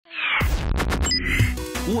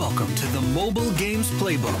Welcome to the Mobile Games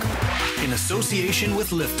Playbook in association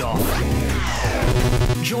with Liftoff.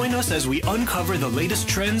 Join us as we uncover the latest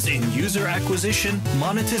trends in user acquisition,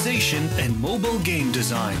 monetization, and mobile game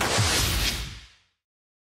design.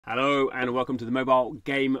 Hello and welcome to the Mobile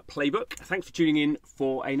Game Playbook. Thanks for tuning in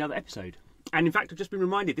for another episode. And in fact, I've just been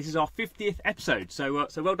reminded this is our 50th episode, so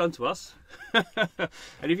well done to us. And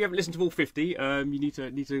if you haven't listened to all 50, you need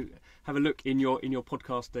to have a look in your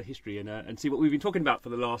podcast history and see what we've been talking about for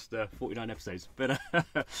the last 49 episodes. But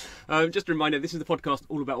just a reminder, this is the podcast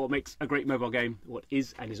all about what makes a great mobile game, what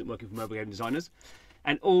is and isn't working for mobile game designers,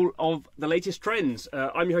 and all of the latest trends.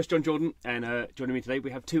 I'm your host, John Jordan, and joining me today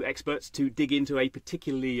we have two experts to dig into a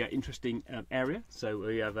particularly interesting area. So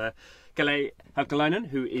we have Kalle Haukalainen,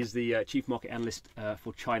 who is the Chief Market Analyst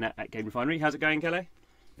for China at Game Refinery. How's it going, Kalle?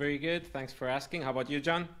 Very good, thanks for asking. How about you,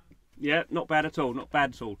 John? Yeah, not bad at all,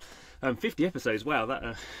 50 episodes, wow, that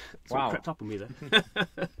sort of crept up on me there.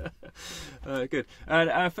 Good. And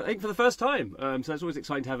I think for the first time, so it's always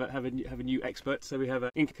exciting to have a new expert. So we have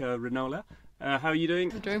Inka Rinola. How are you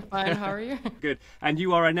doing? I'm doing fine, how are you? Good. And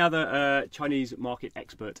you are another Chinese market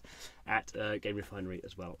expert at Game Refinery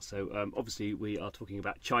as well. So obviously we are talking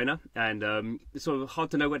about China, and it's sort of hard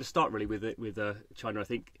to know where to start really with China. I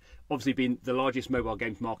think obviously being the largest mobile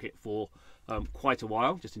games market for quite a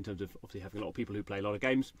while, just in terms of obviously having a lot of people who play a lot of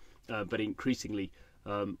games, but increasingly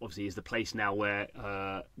obviously is the place now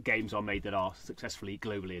where games are made that are successfully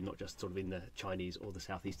globally and not just sort of in the Chinese or the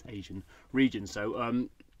Southeast Asian region. So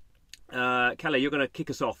Kalle, you're going to kick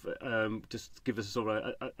us off. Just give us a sort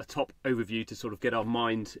of a top overview to sort of get our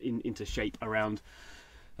mind into shape around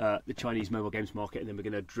the Chinese mobile games market, and then we're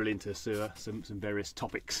going to drill into some various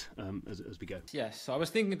topics as we go. Yes, so I was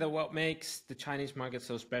thinking that what makes the Chinese market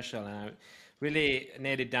so special, and I really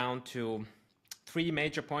nailed it down to three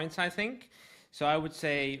major points, I think. So I would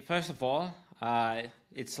say, first of all,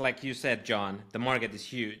 it's like you said, John, the market is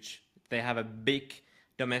huge. They have a big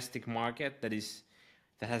domestic market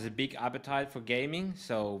that has a big appetite for gaming.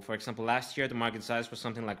 So, for example, last year the market size was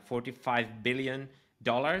something like $45 billion.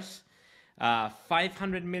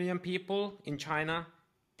 500 million people in China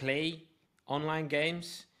play online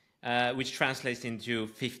games, which translates into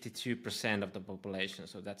 52% of the population.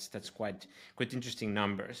 So that's quite interesting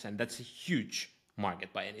numbers, and that's a huge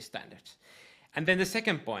market by any standards. And then the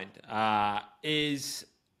second point is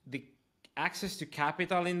the access to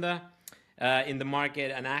capital in the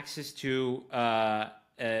market and access to a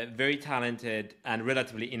very talented and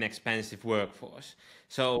relatively inexpensive workforce.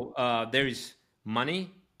 So there is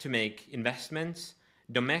money to make investments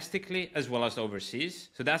domestically as well as overseas.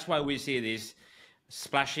 So that's why we see these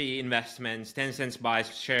splashy investments. Tencent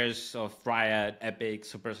buys shares of Riot, Epic,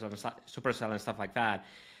 Supercell and stuff like that.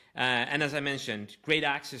 And as I mentioned, great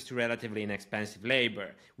access to relatively inexpensive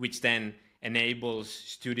labor, which then enables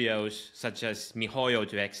studios such as MiHoYo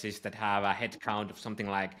to exist that have a headcount of something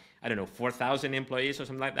like, 4,000 employees or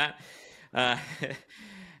something like that.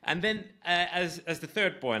 And then as the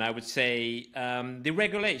third point, I would say the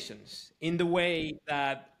regulations in the way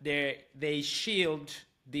that they shield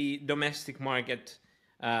the domestic market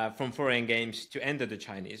from foreign games to enter the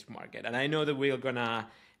Chinese market. And I know that we're going to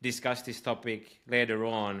discuss this topic later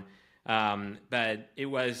on, but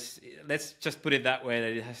let's just put it that way,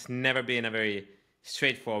 that it has never been a very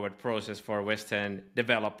straightforward process for Western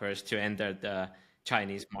developers to enter the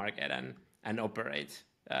Chinese market and operate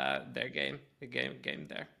their game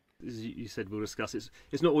there. As you said, we'll discuss it.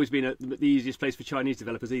 It's not always been the easiest place for Chinese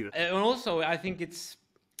developers either. And also, I think it's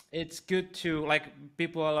good to, like,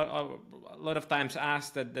 people a lot of times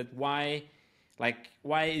ask that why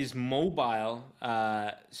is mobile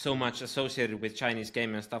so much associated with Chinese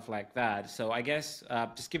gaming and stuff like that. So I guess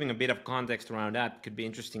just giving a bit of context around that could be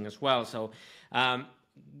interesting as well. So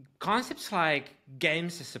concepts like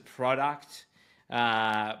games as a product,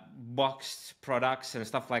 boxed products and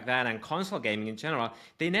stuff like that, and console gaming in general,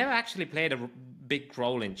 they never actually played a big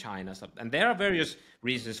role in China. And there are various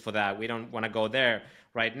reasons for that. We don't want to go there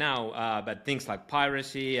right now, but things like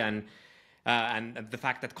piracy and the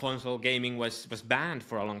fact that console gaming was banned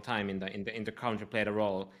for a long time in the country played a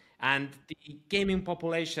role. And the gaming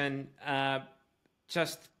population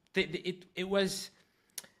it was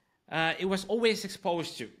always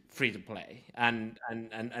exposed to free to play and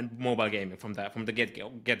mobile gaming from the get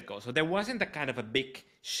go. So there wasn't a kind of a big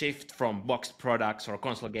shift from boxed products or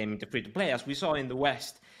console gaming to free to play as we saw in the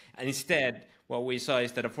West. And instead, what we saw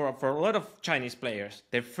is that for a lot of Chinese players,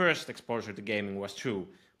 their first exposure to gaming was through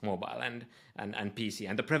mobile and PC.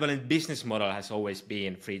 And the prevalent business model has always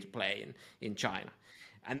been free to play in China.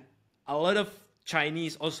 And a lot of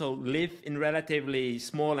Chinese also live in relatively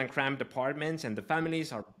small and cramped apartments, and the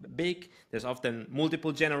families are big. There's often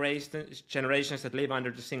multiple generations that live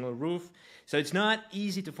under the single roof. So it's not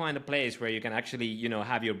easy to find a place where you can actually,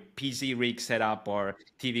 have your PC rig set up or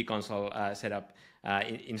TV console set up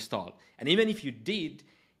installed. And even if you did,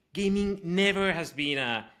 gaming never has been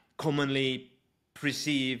a commonly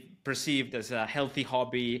perceived as a healthy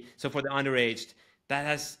hobby. So for the underaged, that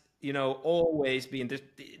has always been,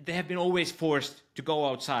 they have been always forced to go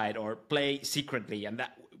outside or play secretly, and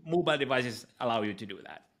that mobile devices allow you to do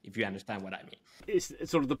that, if you understand what I mean. It's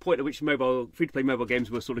sort of the point at which free-to-play mobile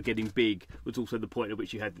games were sort of getting big was also the point at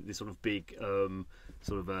which you had this sort of big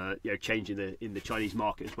change in the Chinese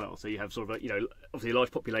market as well. So you have sort of obviously a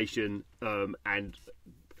large population and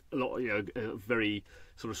a lot a very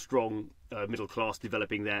sort of strong middle class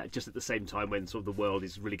developing there just at the same time when sort of the world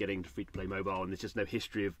is really getting into free-to-play mobile, and there's just no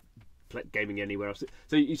history of gaming anywhere else.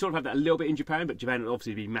 So you sort of have that a little bit in Japan, but Japan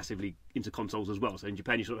obviously be massively into consoles as well. So in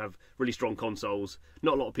Japan you sort of have really strong consoles,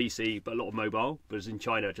 not a lot of PC, but a lot of mobile. Whereas in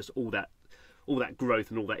China, just all that growth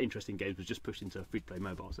and all that interesting games was just pushed into free-to-play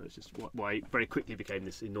mobile. So it's just why it very quickly became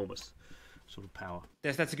this enormous sort of power.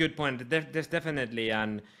 Yes, that's a good point. There's definitely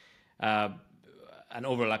an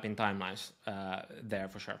overlap in timelines there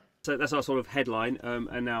for sure. So that's our sort of headline,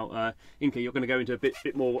 and now Inka, you're going to go into a bit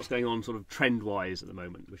more what's going on sort of trend-wise at the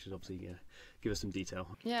moment, which is obviously give us some detail.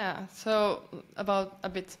 Yeah, so about a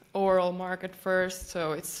bit overall market first.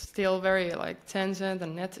 So it's still very like Tencent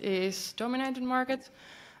and NetEase dominated market,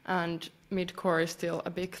 and mid-core is still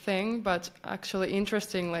a big thing. But actually,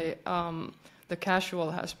 interestingly, the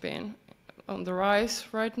casual has been on the rise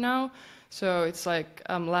right now. So it's like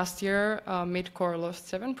last year, mid-core lost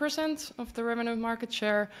 7% of the revenue market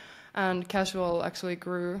share, and casual actually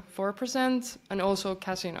grew 4%, and also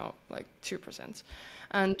casino like 2%.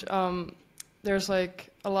 And there's like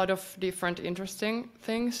a lot of different interesting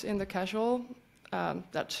things in the casual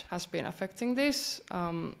that has been affecting this.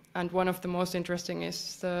 And one of the most interesting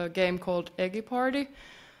is the game called Eggy Party.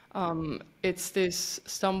 It's this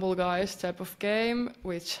Stumble Guys type of game,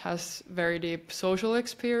 which has very deep social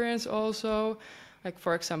experience also. Like,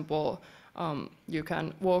 for example, you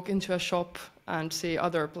can walk into a shop and see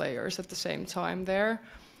other players at the same time there.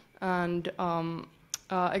 And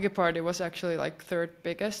Eggy Party was actually like third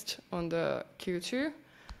biggest on the Q2.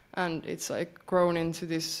 And it's like grown into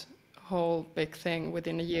this whole big thing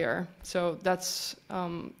within a year. So that's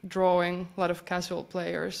drawing a lot of casual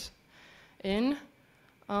players in.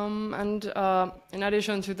 And in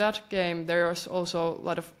addition to that game, there's also a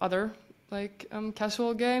lot of other like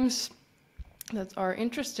casual games that are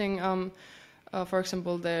interesting. For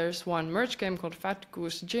example, there's one merge game called Fat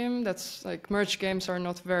Goose Gym. That's like merge games are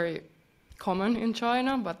not very common in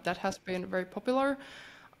China, but that has been very popular.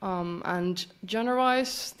 And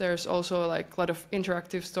genre-wise, there's also like a lot of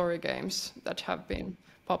interactive story games that have been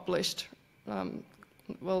published.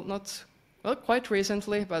 Well, quite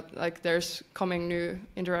recently, but like there's coming new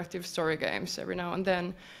interactive story games every now and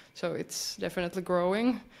then, so it's definitely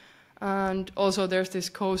growing. And also there's this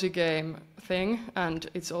cozy game thing, and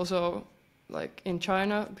it's also like in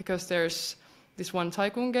China because there's this one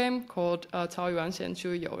tycoon game called Taoyuan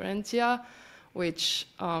Xianzhu Yourenjia, which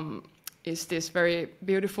is this very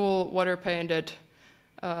beautiful water-painted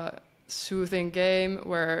soothing game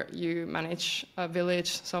where you manage a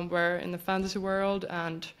village somewhere in the fantasy world,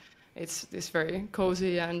 and it's this very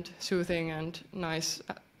cozy and soothing and nice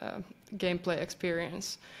gameplay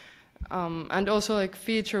experience. And also like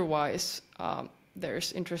feature-wise,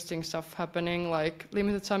 there's interesting stuff happening, like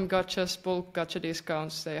limited time gachas, bulk gacha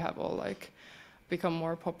discounts, they have all like become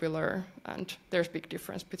more popular, and there's big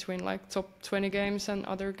difference between like top 20 games and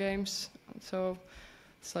other games. So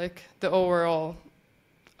it's like the overall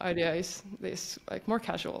idea is this like more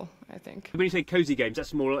casual, I think. When you say cozy games,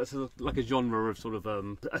 that's more like a genre of sort of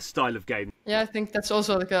a style of game. Yeah, I think that's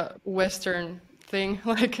also like a Western thing.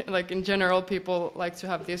 Like in general, people like to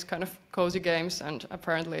have these kind of cozy games, and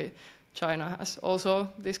apparently China has also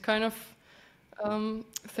this kind of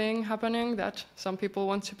thing happening, that some people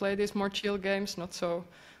want to play these more chill games, not so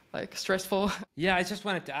like stressful. Yeah, I just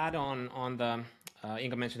wanted to add on the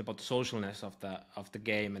Inga mentioned about the socialness of the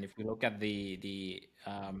game, and if we look at the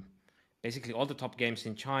basically all the top games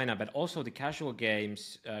in China, but also the casual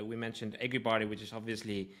games, we mentioned Eggy Party, which is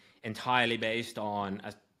obviously entirely based on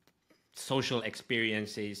social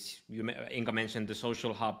experiences. Inga mentioned the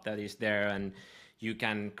social hub that is there, and you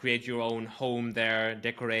can create your own home there,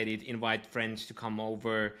 decorate it, invite friends to come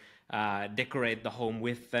over, decorate the home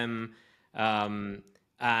with them,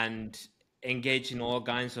 and engage in all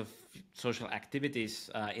kinds of social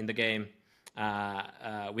activities in the game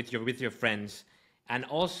with your friends. And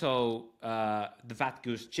also the Fat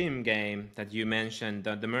Goose Gym game that you mentioned,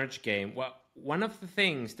 the merge game. Well, one of the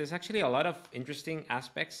things, there's actually a lot of interesting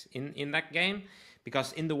aspects in that game,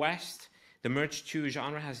 because in the West, the merge 2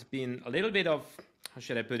 genre has been a little bit of, how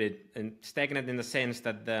should I put it, stagnant in the sense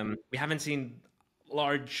that we haven't seen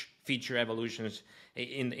large feature evolutions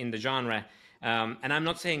in the genre. And I'm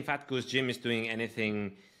not saying Fat Goose Gym is doing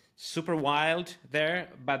anything super wild there,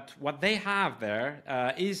 but what they have there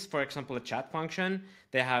is, for example, a chat function.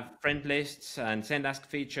 They have friend lists and send ask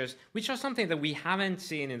features, which are something that we haven't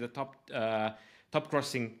seen in the top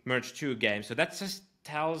crossing merge 2 game. So that just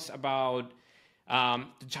tells about the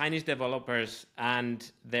Chinese developers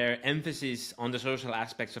and their emphasis on the social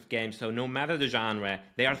aspects of games. So no matter the genre,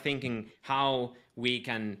 they are thinking how we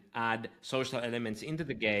can add social elements into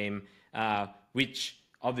the game, which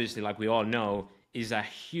obviously, like we all know, is a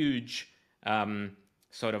huge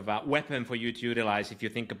sort of weapon for you to utilize if you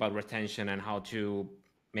think about retention and how to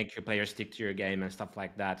make your players stick to your game and stuff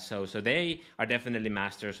like that. So they are definitely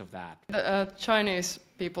masters of that. Chinese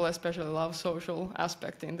people especially love social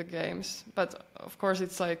aspect in the games, but of course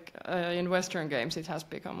it's like in Western games it has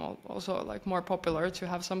become also like more popular to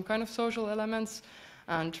have some kind of social elements,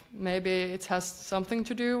 and maybe it has something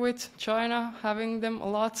to do with China having them a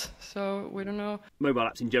lot, so we don't know. Mobile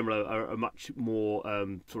apps in general are much more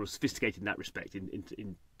sort of sophisticated in that respect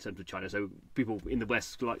in terms of China. So people in the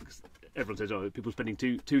West, like everyone says, oh, people spending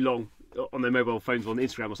too long on their mobile phones on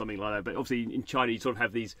Instagram or something like that. But obviously in China you sort of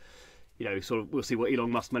have these, you know, sort of, we'll see what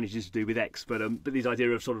Elon Musk manages to do with X, but these idea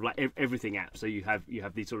of sort of like everything apps. So you have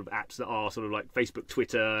these sort of apps that are sort of like Facebook,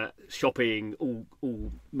 Twitter, shopping,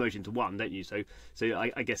 all merged into one, don't you? So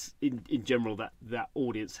I guess in general that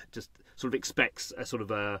audience just sort of expects a sort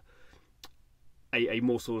of a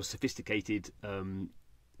more sort of sophisticated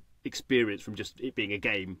experience from just it being a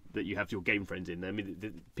game that you have your game friends in. I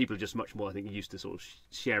mean, people are just much more, I think, used to sort of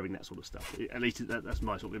sharing that sort of stuff. At least that's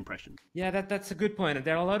my sort of impression. Yeah, that's a good point.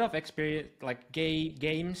 There are a lot of experience, like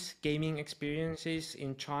gaming experiences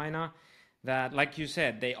in China that, like you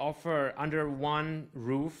said, they offer under one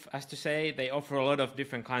roof, as to say, they offer a lot of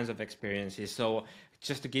different kinds of experiences. So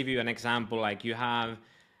just to give you an example, like you have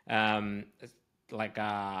Honor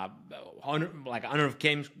of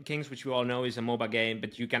Kings, which we all know is a mobile game,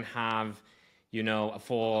 but you can have, you know, a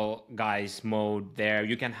Fall Guys mode there.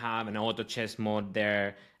 You can have an auto chess mode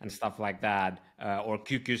there and stuff like that, or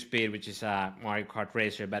QQ Speed, which is a Mario Kart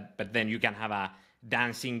racer. But then you can have a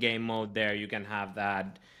dancing game mode there. You can have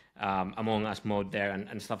that Among Us mode there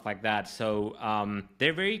and stuff like that. So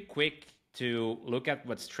they're very quick to look at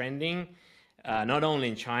what's trending, not only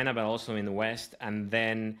in China but also in the West, and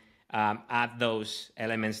then add those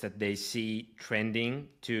elements that they see trending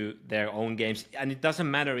to their own games. And it doesn't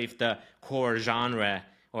matter if the core genre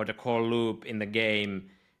or the core loop in the game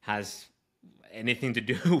has anything to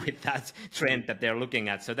do with that trend that they're looking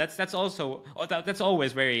at. So that's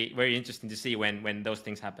always very, very interesting to see when those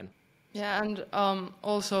things happen. Yeah, and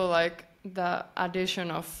also like the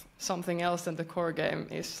addition of something else than the core game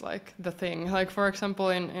is like the thing. Like for example,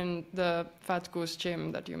 in the Fat Goose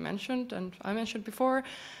Gym that you mentioned and I mentioned before,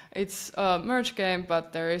 it's a merge game,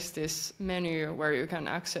 but there is this menu where you can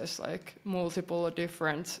access like multiple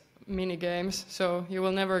different mini games. So you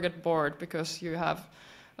will never get bored because you have,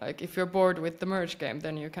 like, if you're bored with the merge game,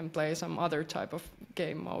 then you can play some other type of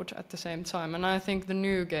game mode at the same time. And I think the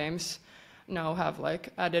new games now have like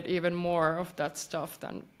added even more of that stuff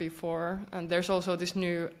than before. And there's also this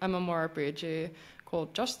new MMORPG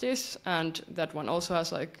called Justice, and that one also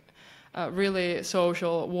has like a really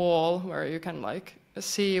social wall where you can like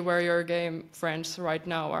see where your game friends right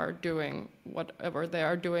now are doing whatever they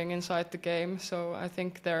are doing inside the game. So I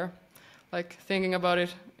think they're like thinking about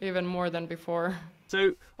it even more than before.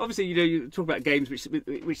 So obviously, you know, you talk about games which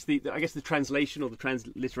I guess the translation or the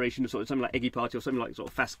transliteration of sort of something like Eggy Party or something like sort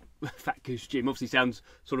of Fat Goose Gym obviously sounds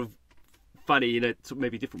sort of funny in a sort of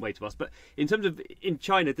maybe different way to us. But in terms of in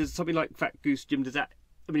China, does something like Fat Goose Gym, does that,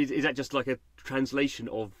 I mean, is that just like a translation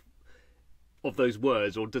of those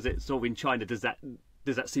words, or does it sort of in China does that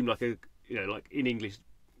seem like a, you know, like in English,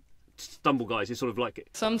 Stumble Guys is sort of like it?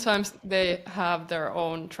 Sometimes they have their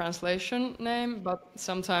own translation name, but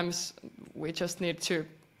sometimes we just need to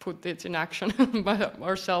put it in action by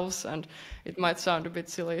ourselves, and it might sound a bit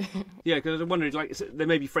silly. Yeah, because I'm wondering, like, there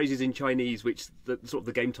may be phrases in Chinese which sort of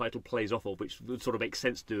the game title plays off of, which would sort of make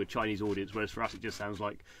sense to a Chinese audience, whereas for us it just sounds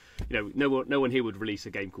like, you know, no one here would release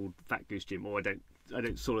a game called Fat Goose Gym, or I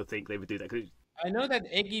don't sort of think they would do that. I know that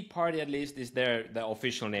Eggy Party at least is the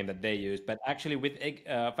official name that they use, but actually with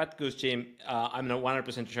Fat Goose Gym, I'm not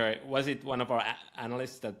 100% sure. Was it one of our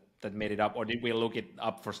analysts that that made it up, or did we look it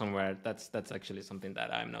up for somewhere? That's actually something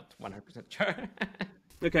that I'm not 100% sure.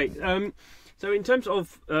 Okay, so in terms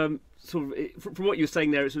of from what you were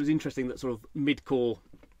saying there, it was interesting that sort of mid-core,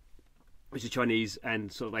 which is Chinese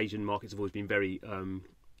and sort of Asian markets, have always been very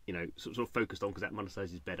sort of focused on, because that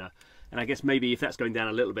monetizes better. And I guess maybe if that's going down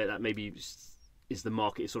a little bit, that maybe is the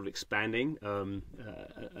market is sort of expanding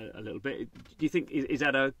a little bit. Do you think is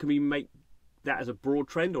that can we make that as a broad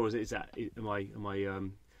trend, or am I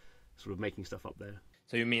sort of making stuff up there?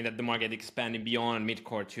 So you mean that the market expanding beyond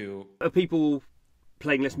mid-core to... Are people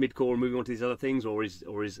playing less mid-core and moving on to these other things, or is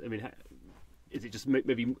it just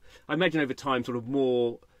maybe? I imagine over time, sort of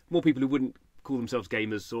more people who wouldn't call themselves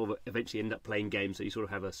gamers sort of eventually end up playing games. So you sort of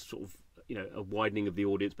have a sort of a widening of the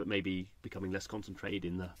audience, but maybe becoming less concentrated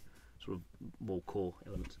in the sort of more core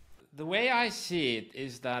elements. The way I see it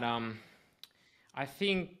is that I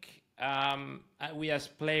think we as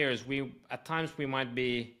players, at times we might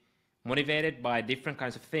be motivated by different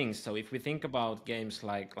kinds of things. So if we think about games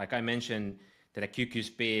like I mentioned, that a QQ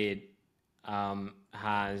Speed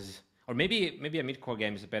has, or maybe a mid-core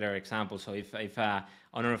game is a better example. So if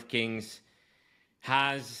Honor of Kings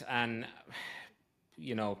has an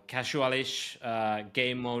casualish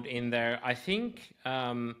game mode in there, I think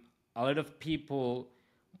a lot of people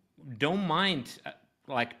don't mind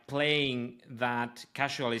playing that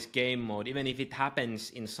casualish game mode, even if it happens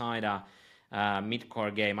inside a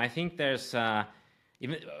mid-core game. I think there's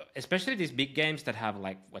especially these big games that have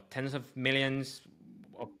tens of millions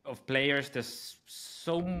of players. There's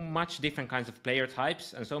so much different kinds of player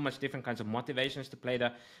types and so much different kinds of motivations to play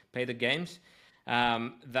the games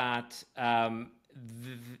that a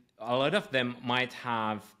lot of them might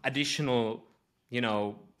have additional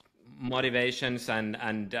motivations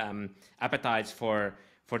and appetites for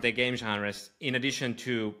the game genres, in addition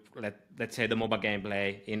to let's say the MOBA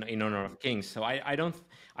gameplay in Honor of Kings. So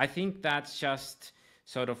I think that's just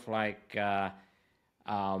sort of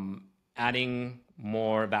adding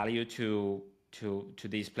more value to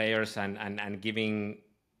these players and giving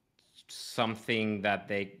something that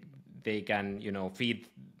they can feed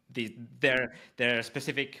their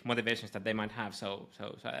specific motivations that they might have. So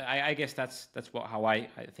I guess that's how I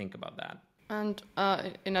think about that. And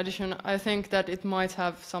in addition, I think that it might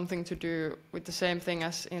have something to do with the same thing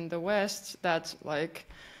as in the West, that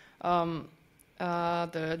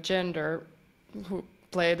the gender who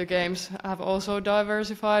play the games have also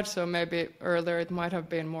diversified. So maybe earlier it might have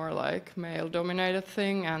been more male-dominated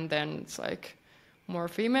thing, and then it's more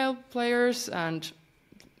female players, and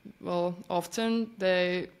often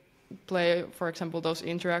they play, for example, those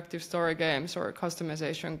interactive story games or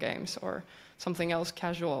customization games or something else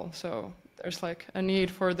casual. So there's a need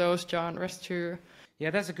for those genres too.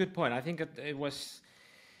 Yeah, that's a good point. I think it was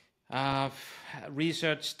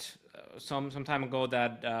researched some time ago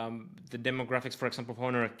that the demographics, for example, of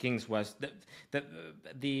Honor of Kings was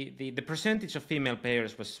the percentage of female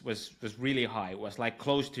players was really high. It was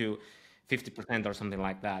close to 50% or something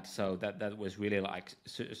like that. So that was really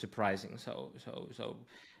surprising. So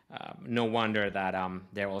no wonder that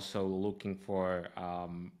they're also looking for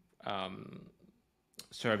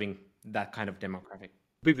serving that kind of demographic.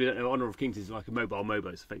 People who don't know, Honor of Kings is like a mobile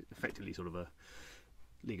MOBA. It's effectively sort of a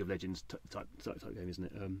League of Legends type game, isn't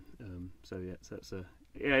it? So that's that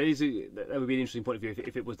would be an interesting point of view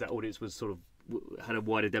if it was that audience was sort of had a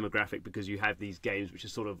wider demographic, because you have these games which are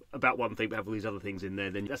sort of about one thing but have all these other things in there.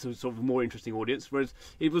 Then that's a sort of more interesting audience. Whereas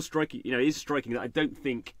it was striking, it is striking that I don't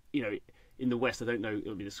think in the West, I don't know.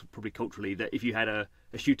 I mean, it's probably culturally that if you had a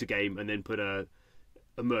shooter game and then put a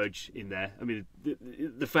merge in there, I mean,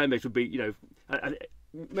 the fan base would be,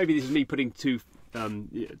 maybe this is me putting too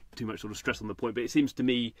much sort of stress on the point, but it seems to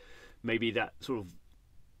me maybe that sort of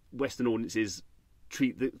Western audiences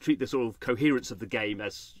treat the sort of coherence of the game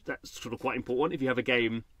as that's sort of quite important. If you have a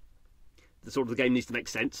game, the game needs to make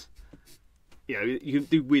sense. You can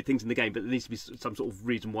do weird things in the game, but there needs to be some sort of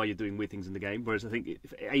reason why you're doing weird things in the game. Whereas I think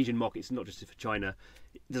if Asian markets, not just for China,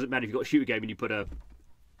 it doesn't matter if you've got a shooter game and you put a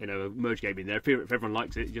merge game in there. If everyone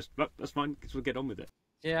likes it, that's fine. We'll get on with it.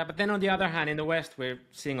 Yeah, but then on the other hand, in the West, we're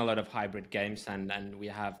seeing a lot of hybrid games, and we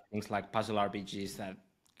have things like puzzle RPGs that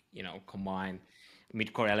combine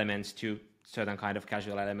mid-core elements to certain kind of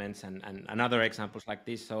casual elements, and other examples like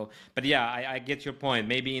this. So, but yeah, I get your point.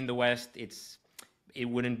 Maybe in the West, it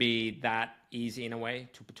wouldn't be that easy in a way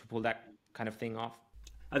to pull that kind of thing off.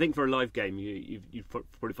 I think for a live game, you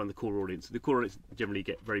probably find the core audience. The core audience generally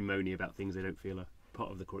get very moany about things they don't feel are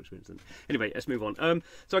part of the core experience. Anyway, let's move on.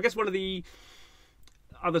 So I guess one of the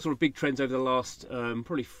other sort of big trends over the last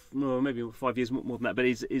probably maybe 5 years, more than that, but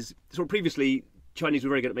is sort of previously Chinese were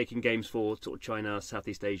very good at making games for sort of China,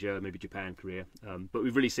 Southeast Asia, maybe Japan, Korea. But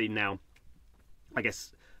we've really seen now, I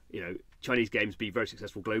guess, Chinese games be very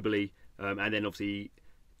successful globally, and then obviously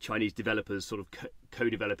Chinese developers sort of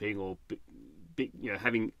co-developing or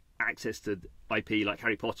having access to IP like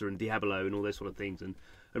Harry Potter and Diablo and all those sort of things, and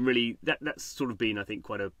really that's sort of been, I think,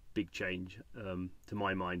 quite a big change to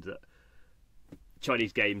my mind, that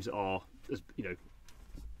Chinese games are as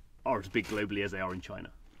big globally as they are in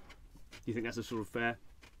China. Do you think that's a sort of fair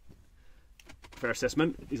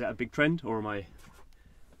assessment? Is that a big trend, or am I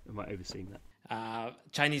overseeing that?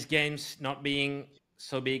 Chinese games not being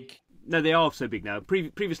so big. No, they are so big now.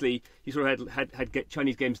 Previously, you sort of had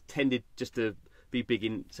Chinese games tended just to be big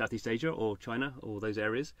in Southeast Asia or China or those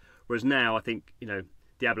areas, whereas now I think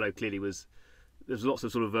Diablo clearly was. There's lots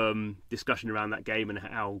of sort of discussion around that game and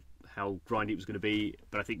how grindy it was going to be,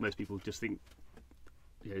 but I think most people just think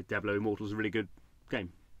Diablo Immortal is a really good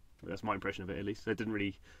game. That's my impression of it, at least. So it didn't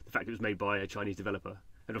really, the fact it was made by a Chinese developer,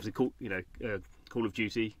 and obviously Call of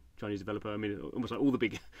Duty, Chinese developer. I mean, almost like all the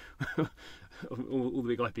big all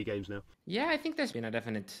the big IP games now. Yeah, I think there's been a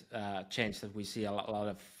definite change, that we see a lot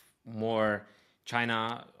of more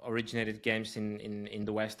China originated games in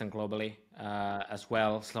the West and globally as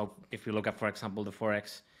well. So if you look at, for example, the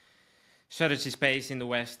Forex strategy space in the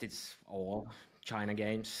West, it's all China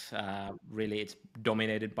games. Really, it's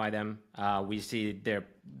dominated by them. We see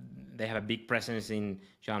they have a big presence in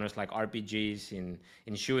genres like RPGs,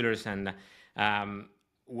 in shooters, and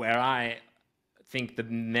where I think the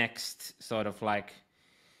next sort of like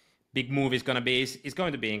big move is going to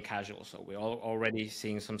be in casual. So we're already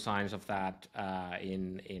seeing some signs of that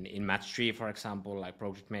in Match 3, for example. Like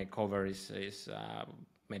Project Makeover is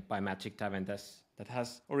made by Magic Tavern that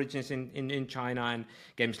has origins in China, and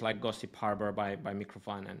games like Gossip Harbor by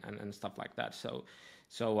Microfine and stuff like that. So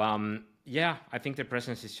yeah, I think the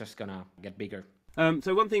presence is just gonna get bigger.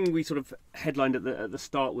 So one thing we sort of headlined at the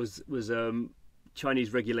start was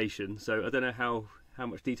Chinese regulation. So I don't know how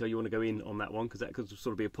much detail you want to go in on that one, because that could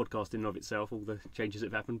sort of be a podcast in and of itself, all the changes that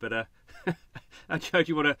have happened. But how do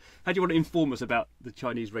you want to inform us about the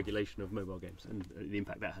Chinese regulation of mobile games and the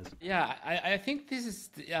impact that has? Yeah, I think this is,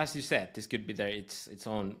 as you said, this could be its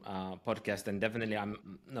own podcast, and definitely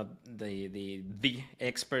I'm not the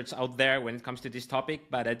experts out there when it comes to this topic,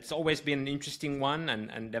 but it's always been an interesting one,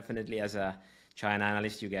 and definitely as a China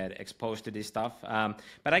analyst, you get exposed to this stuff.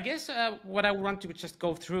 But I guess what I want to just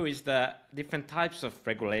go through is the different types of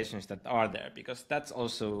regulations that are there, because that's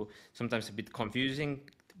also sometimes a bit confusing.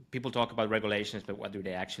 People talk about regulations, but what do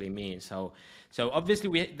they actually mean? So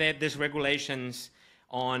obviously there's regulations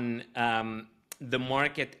on the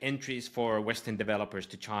market entries for Western developers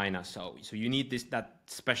to China. So you need that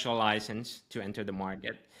special license to enter the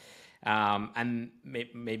market. And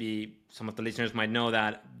maybe some of the listeners might know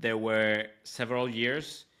that there were several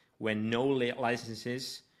years when no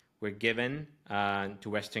licenses were given to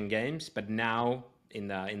Western games, but now in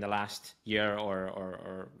the last year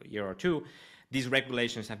or year or two, these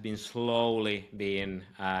regulations have been slowly being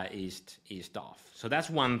eased off. So that's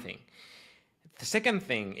one thing. The second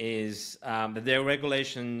thing is that there are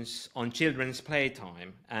regulations on children's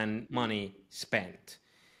playtime and money spent.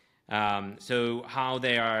 So how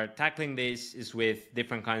they are tackling this is with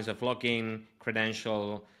different kinds of login,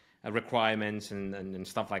 credential requirements and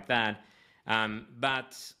stuff like that.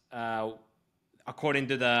 But according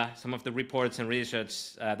to some of the reports and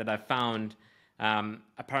research that I found,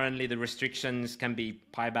 apparently the restrictions can be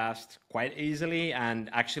bypassed quite easily. And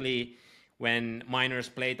actually, when minors'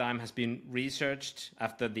 playtime has been researched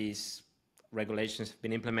after these regulations have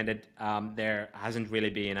been implemented, there hasn't really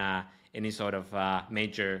been any sort of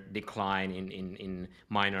major decline in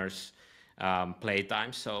minors'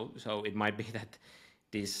 playtime. So it might be that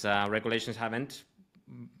these regulations haven't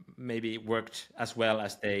maybe worked as well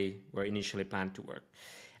as they were initially planned to work.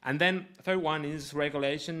 And then third one is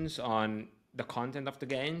regulations on the content of the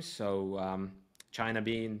games. So China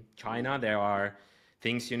being China, there are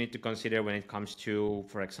things you need to consider when it comes to,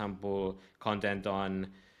 for example, content on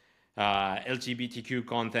LGBTQ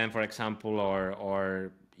content, for example,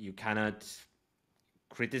 or you cannot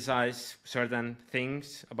criticize certain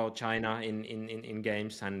things about China in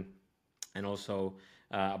games, and also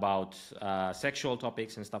about sexual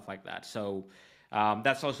topics and stuff like that. So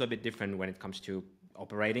that's also a bit different when it comes to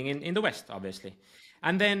operating in the West, obviously.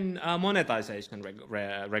 And then monetization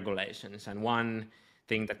regulations. And one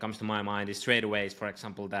thing that comes to my mind is straight away is, for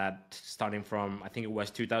example, that starting from, I think it was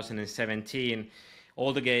 2017,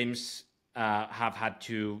 all the games have had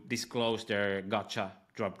to disclose their gacha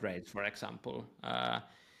drop rates, for example,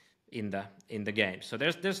 in the game. So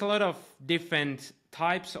there's a lot of different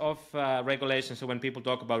types of regulations. So when people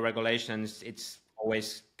talk about regulations, it's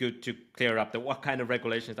always good to clear up what kind of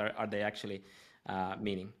regulations are they actually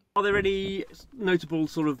meaning. Are there any notable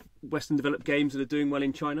sort of Western developed games that are doing well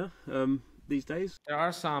in China these days? There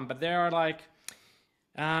are some, but there are like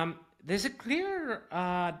there's a clear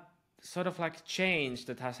sort of like change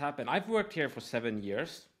that has happened. I've worked here for 7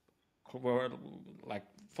 years, like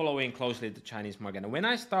following closely the Chinese market. And when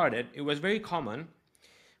I started, it was very common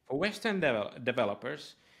for Western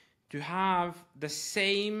developers to have the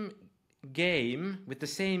same game with the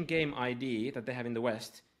same game ID that they have in the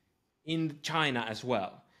West in China as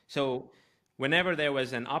well. So whenever there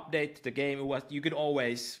was an update to the game, you could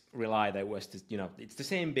always rely that it was it's the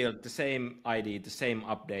same build, the same ID, the same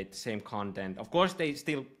update, the same content. Of course, they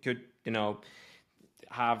still could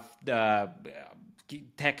have the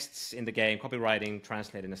texts in the game, copywriting,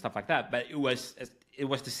 translating, and stuff like that. But it was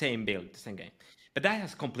the same build, the same game. But that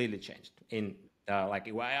has completely changed.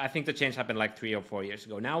 I think the change happened like 3 or 4 years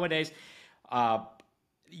ago. Nowadays,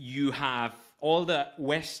 you have all the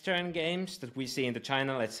Western games that we see in the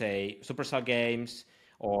China, let's say Supercell games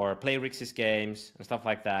or Playrix's games and stuff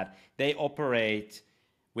like that. They operate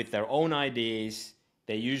with their own IDs.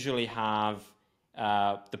 They usually have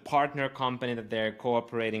the partner company that they're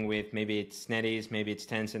cooperating with. Maybe it's NetEase, maybe it's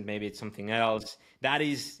Tencent, maybe it's something else. That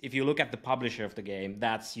is, if you look at the publisher of the game,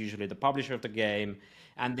 that's usually the publisher of the game,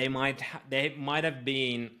 and they might have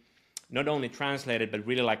been not only translated but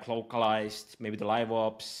really like localized. Maybe the live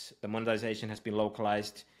ops, the monetization has been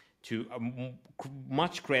localized to a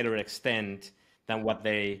much greater extent than what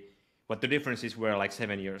the differences were like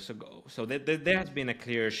 7 years ago. So there has been a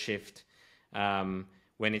clear shift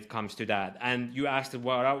when it comes to that. And you asked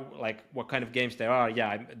what kind of games there are.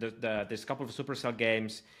 Yeah, there's a couple of Supercell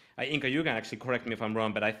games. Inka, you can actually correct me if I'm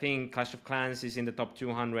wrong, but I think Clash of Clans is in the top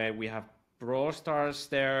 200. We have Brawl Stars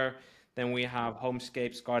there. Then we have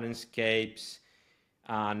Homescapes, Gardenscapes,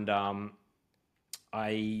 and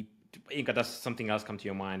Inka, does something else come to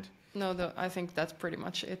your mind? No, I think that's pretty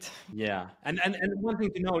much it. Yeah, and one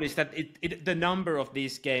thing to note is that the number of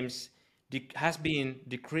these games has been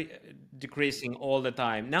decreasing all the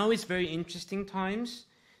time. Now it's very interesting times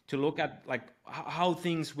to look at like how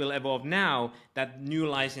things will evolve now that new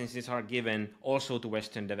licenses are given also to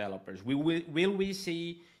Western developers. Will we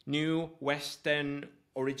see new Western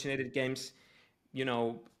originated games,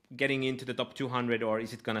 getting into the top 200, or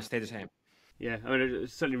is it going to stay the same? Yeah, I mean, I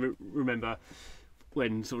certainly remember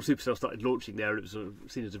when sort of Supercell started launching there, it was sort of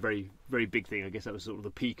seen as a very, very big thing. I guess that was sort of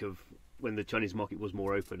the peak of when the Chinese market was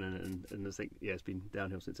more open, and I think, it's been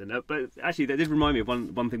downhill since then. But actually, that did remind me of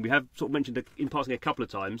one thing we have sort of mentioned in passing a couple of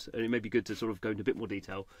times, and it may be good to sort of go into a bit more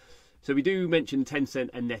detail. So we do mention Tencent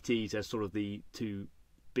and NetEase as sort of the two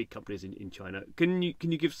big companies in China. Can you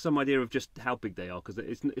give some idea of just how big they are? Because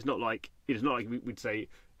it's not like we'd say,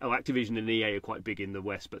 Activision and EA are quite big in the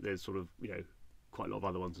West, but there's sort of quite a lot of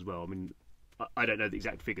other ones as well. I mean, I don't know the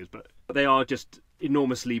exact figures, but they are just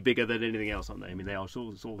enormously bigger than anything else, aren't they? I mean, they are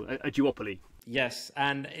sort of a duopoly. Yes,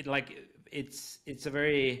 and it's a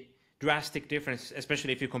very drastic difference,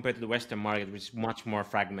 especially if you compare to the Western market, which is much more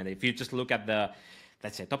fragmented. If you just look at the,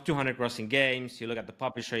 let's say, top 200 grossing games, you look at the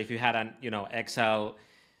publisher. If you had an Excel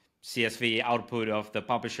CSV output of the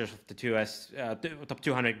publishers of the top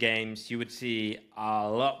 200 games, you would see a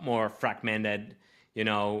lot more fragmented,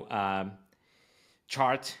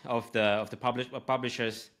 chart of the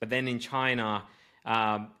publishers. But then in China,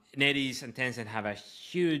 NetEase and Tencent have a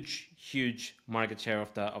huge market share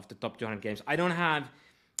of the top 200 games. I don't have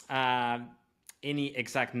any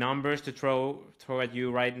exact numbers to throw at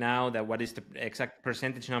you right now. That what is the exact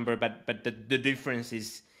percentage number, but the difference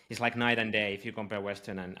is like night and day if you compare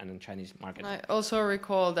Western and Chinese market. I also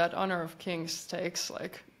recall that Honor of Kings takes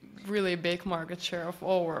like really big market share of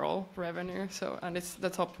overall revenue. And it's the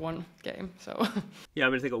top one game. So yeah, I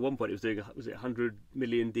mean, I think at one point it was doing 100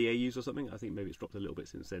 million DAUs or something. I think maybe it's dropped a little bit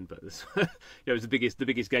since then, but it was the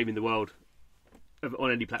biggest game in the world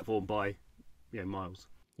on any platform by miles.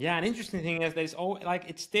 Yeah, an interesting thing is there's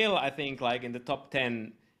it's still, I think, like in the top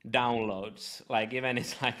 10 downloads. Like even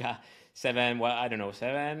it's like a 7,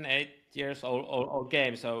 8 years old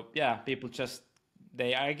game. So yeah, people just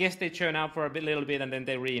I guess they churn out for a little bit and then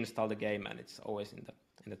they reinstall the game, and it's always in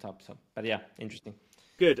the top. So, but yeah, interesting.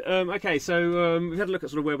 Good. Okay, so we've had a look at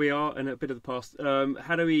sort of where we are and a bit of the past.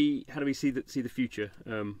 How do we see the future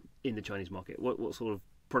in the Chinese market? What sort of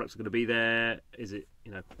products are going to be there? Is it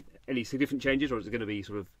any significant changes, or is it going to be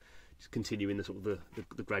sort of just continuing the sort of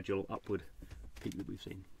the gradual upward peak that we've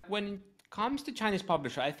seen? When it comes to Chinese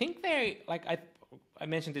publisher, I think they I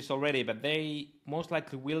mentioned this already, but they most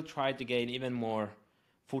likely will try to gain even more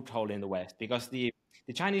foothold in the West, because the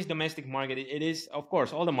Chinese domestic market, it is, of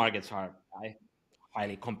course, all the markets are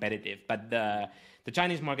highly competitive, but the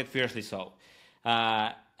Chinese market fiercely so.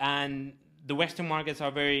 And the Western markets are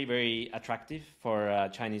very, very attractive for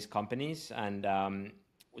Chinese companies, and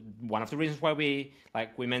one of the reasons why we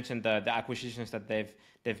mentioned the acquisitions that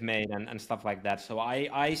they've made and stuff like that. So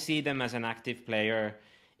I see them as an active player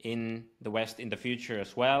in the West in the future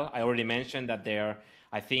as well. I already mentioned that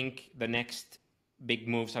I think the next big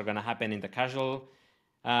moves are going to happen in the casual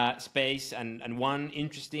space, and one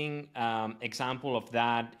interesting example of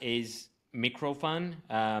that is Microfun.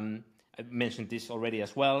 I mentioned this already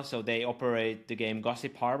as well. So they operate the game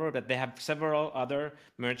Gossip Harbor, but they have several other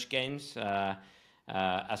merge games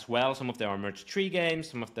as well. Some of them are merge 3 games,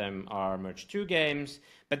 some of them are merge 2 games,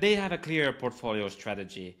 but they have a clear portfolio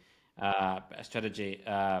strategy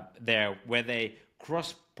there, where they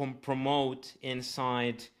cross promote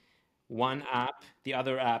inside one app the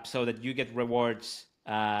other app, so that you get rewards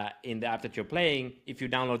in the app that you're playing if you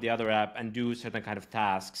download the other app and do certain kind of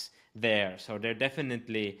tasks there. So they're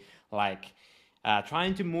definitely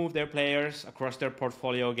trying to move their players across their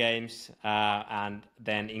portfolio games and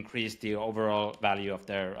then increase the overall value of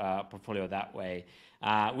their portfolio that way,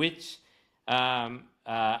 which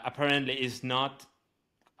apparently is not,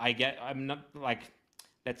 I'm not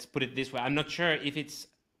let's put it this way, I'm not sure if it's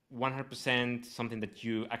 100% something that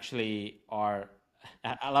you actually are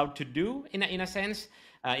allowed to do in a sense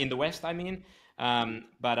in the West, I mean.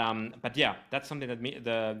 But yeah, that's something that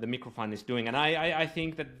the Microfund is doing, and I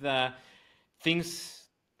think that the things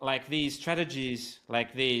like these, strategies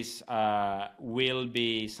like these, will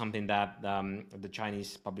be something that the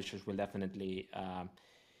Chinese publishers will definitely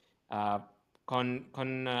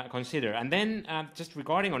consider. And then just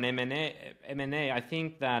regarding on M&A, I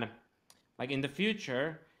think that in the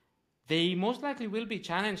future, they most likely will be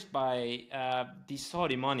challenged by the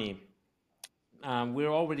Saudi money.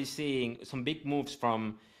 We're already seeing some big moves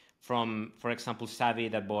from, for example, Savvy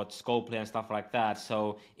that bought Scopely and stuff like that.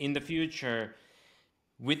 So in the future,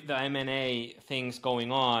 with the M&A things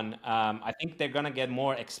going on, I think they're going to get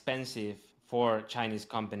more expensive for Chinese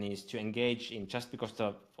companies to engage in, just because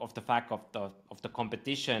of the fact of the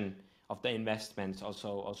competition of the investments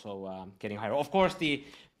also getting higher. Of course, the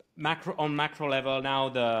macro level now,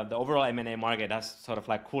 the overall M&A market has sort of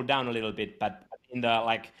cooled down a little bit, but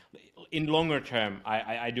in longer term,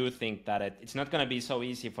 I do think that it's not going to be so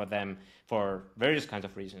easy for them, for various kinds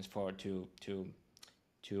of reasons,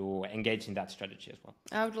 to engage in that strategy as well.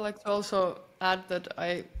 I would like to also add that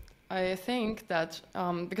I think that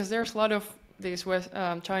because there's a lot of these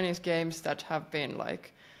Chinese games that have been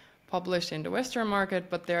published in the Western market,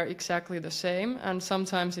 but they're exactly the same, and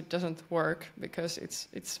sometimes it doesn't work because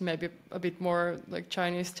it's maybe a bit more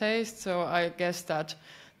Chinese taste. So I guess that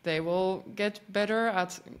they will get better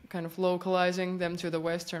at kind of localizing them to the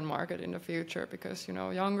Western market in the future, because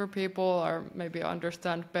younger people are maybe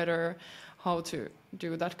understand better how to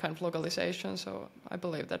do that kind of localization. So I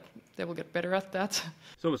believe that they will get better at that.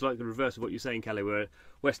 It's almost like the reverse of what you're saying, Kalle,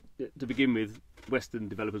 where to begin with, Western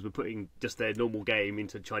developers were putting just their normal game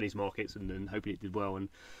into Chinese markets and hoping it did well. And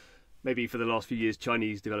maybe for the last few years,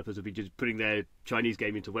 Chinese developers have been just putting their Chinese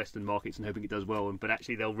game into Western markets and hoping it does well. But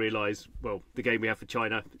actually they'll realise, well, the game we have for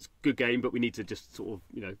China, it's a good game, but we need to just sort of,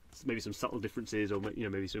 maybe some subtle differences, or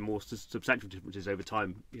maybe some more substantial differences over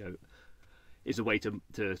time, is a way to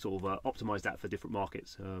sort of optimise that for different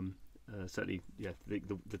markets. Certainly, yeah,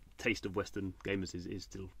 the taste of Western gamers is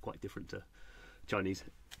still quite different to Chinese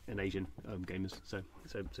and Asian gamers. So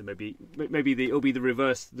maybe it'll be the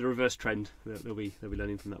reverse trend that they'll be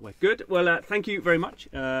learning from that way. Good. Well, thank you very much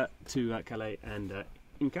to Kalle and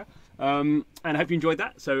Inka, and I hope you enjoyed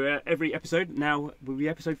that. So every episode now will be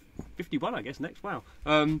episode 51, I guess, next. Wow.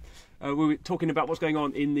 We're talking about what's going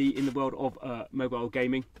on in the world of mobile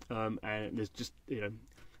gaming, and there's just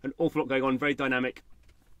an awful lot going on, very dynamic,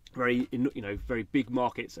 very very big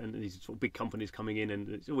markets, and these sort of big companies coming in, and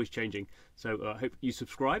it's always changing. So I hope you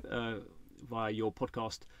subscribe via your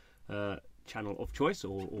podcast channel of choice,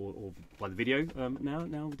 or by the video. Now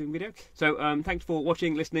we're doing video. So thanks for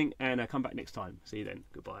watching, listening, and come back next time. See you then.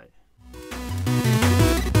 Goodbye.